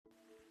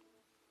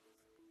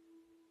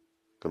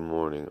Good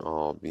morning,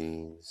 all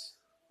beings.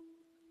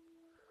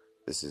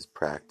 This is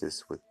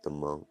Practice with the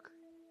Monk.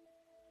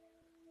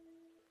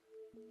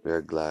 We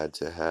are glad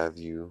to have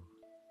you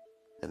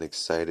and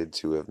excited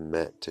to have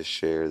met to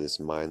share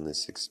this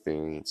mindless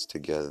experience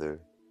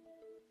together.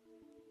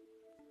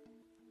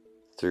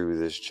 Through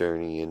this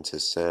journey into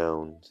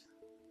sound,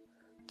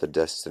 the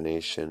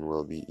destination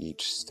will be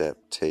each step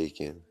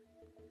taken,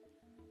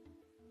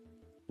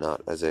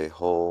 not as a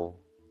whole,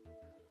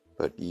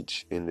 but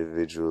each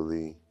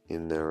individually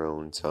in their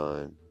own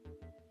time.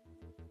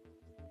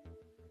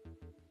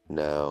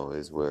 Now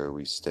is where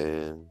we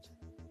stand.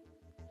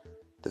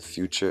 The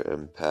future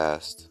and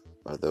past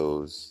are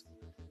those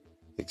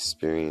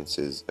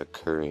experiences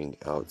occurring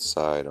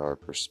outside our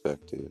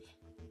perspective.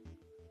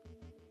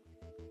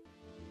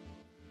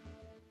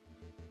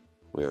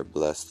 We are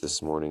blessed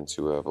this morning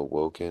to have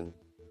awoken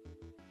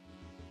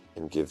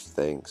and give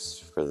thanks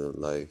for the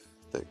life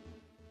that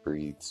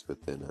breathes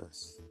within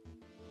us.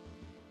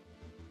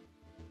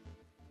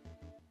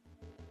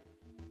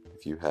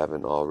 If you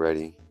haven't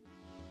already,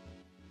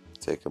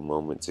 take a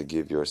moment to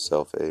give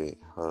yourself a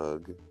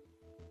hug.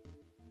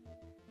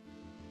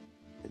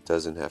 It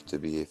doesn't have to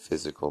be a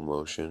physical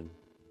motion.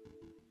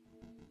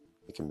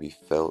 It can be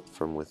felt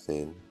from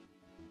within.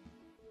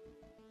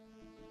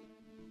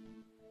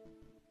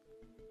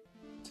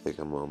 Take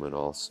a moment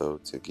also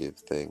to give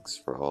thanks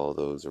for all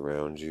those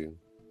around you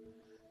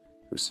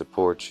who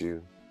support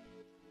you,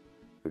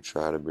 who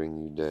try to bring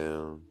you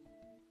down,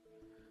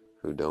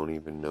 who don't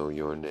even know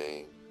your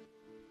name,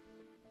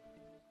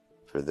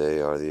 for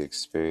they are the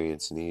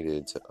experience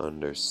needed to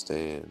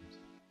understand.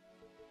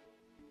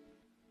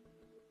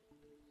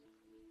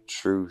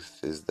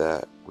 Truth is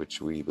that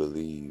which we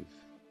believe.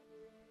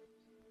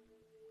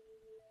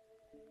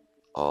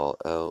 All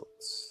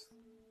else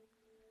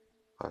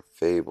are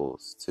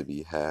fables to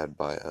be had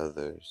by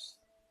others.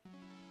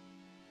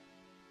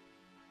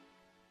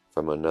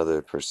 From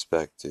another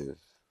perspective,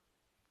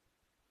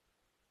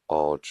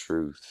 all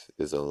truth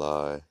is a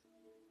lie.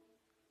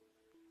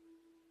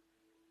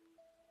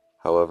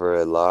 However,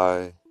 a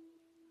lie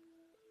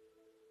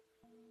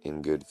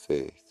in good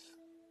faith.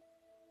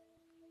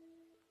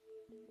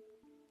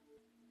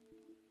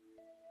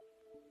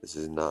 This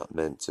is not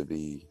meant to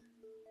be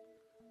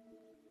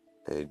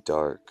a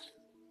dark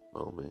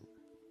moment,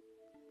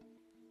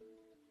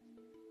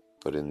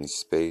 but in the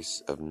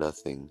space of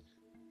nothing,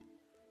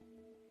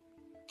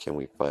 can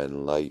we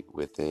find light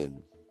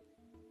within?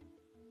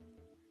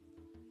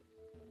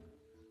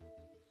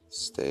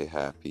 Stay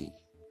happy,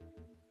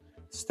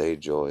 stay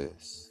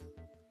joyous,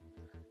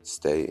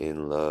 stay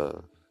in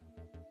love,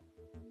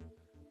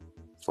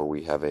 for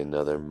we have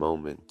another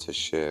moment to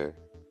share.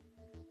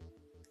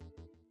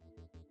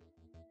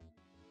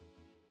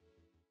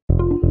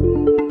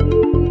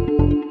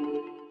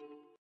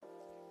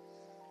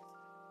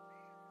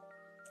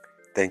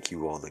 Thank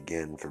you all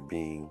again for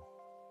being.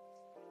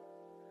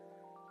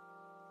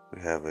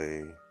 We have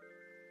a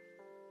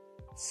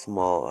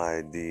small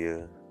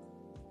idea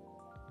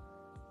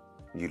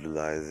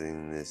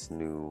utilizing this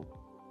new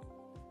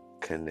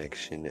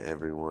connection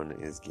everyone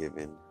is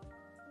given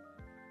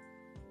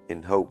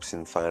in hopes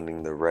in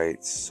finding the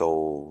right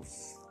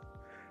souls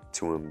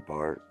to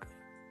embark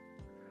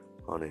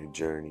on a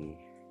journey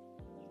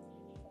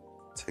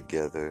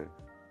together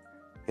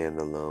and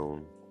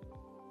alone.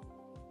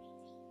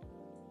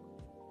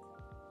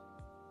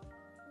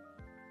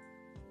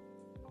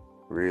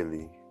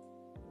 Really,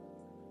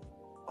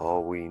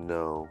 all we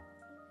know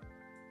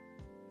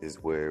is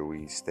where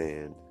we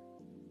stand.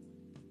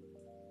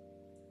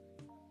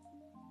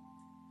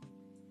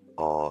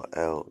 All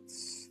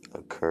else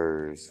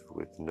occurs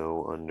with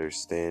no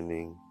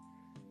understanding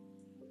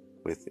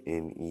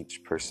within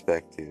each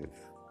perspective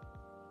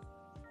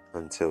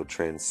until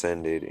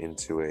transcended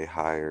into a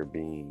higher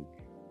being.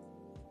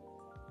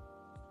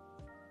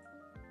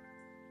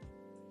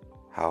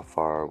 How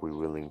far are we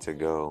willing to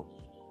go?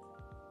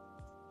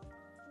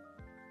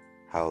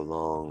 How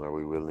long are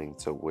we willing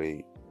to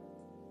wait?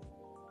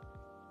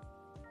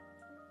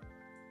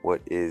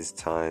 What is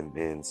time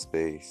and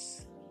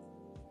space?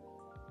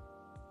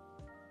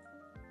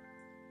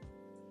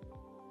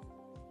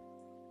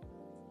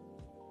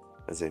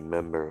 As a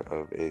member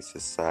of a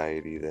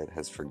society that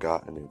has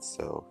forgotten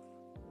itself,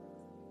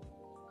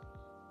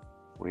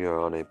 we are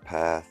on a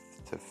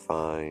path to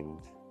find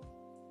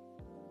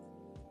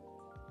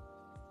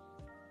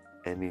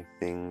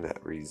anything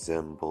that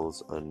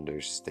resembles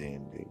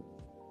understanding.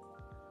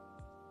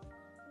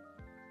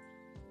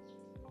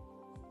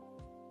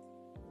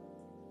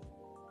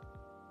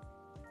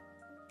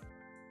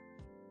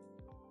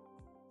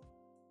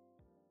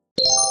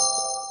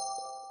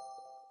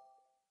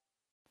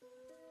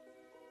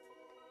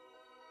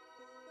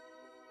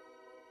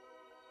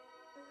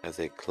 As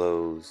a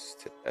close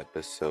to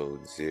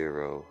episode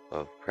 0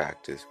 of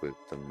Practice with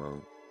the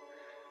Monk,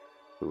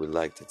 we would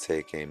like to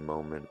take a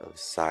moment of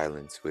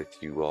silence with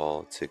you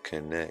all to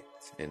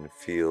connect and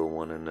feel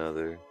one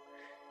another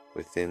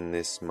within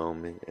this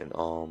moment and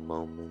all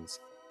moments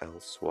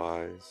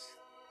elsewise.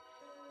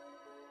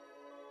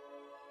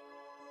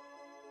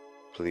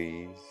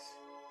 please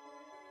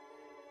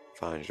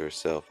find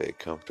yourself a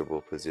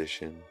comfortable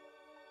position,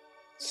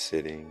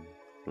 sitting,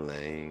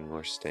 laying,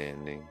 or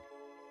standing,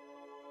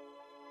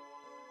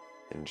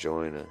 and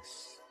join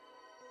us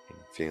in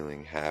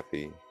feeling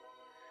happy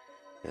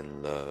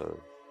and love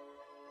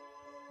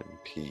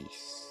and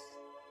peace,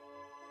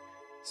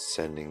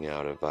 sending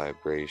out a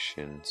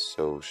vibration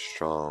so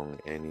strong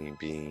any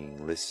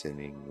being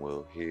listening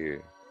will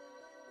hear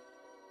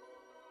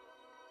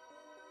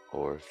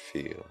or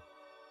feel,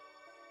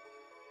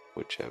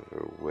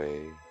 whichever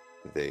way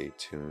they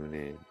tune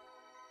in,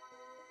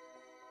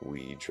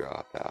 we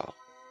drop out.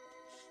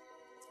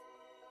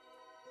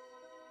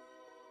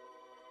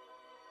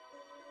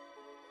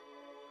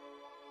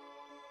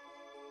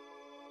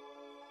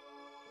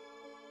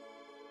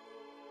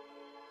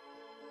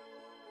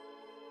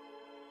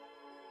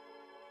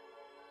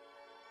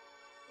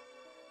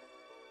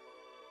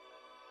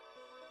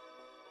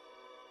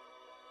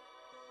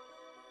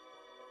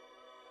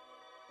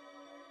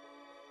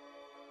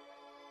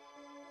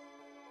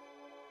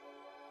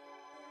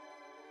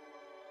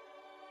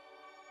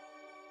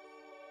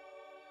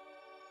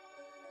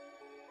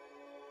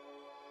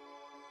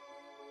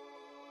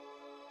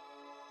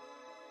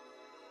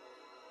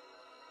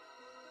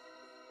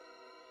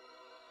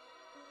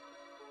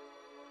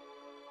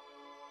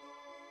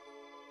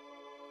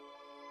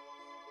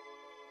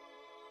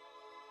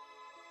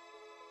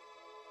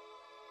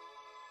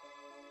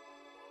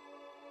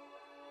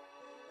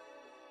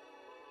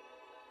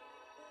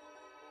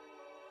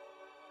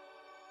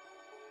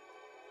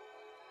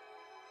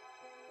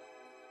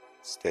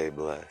 Stay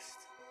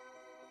blessed.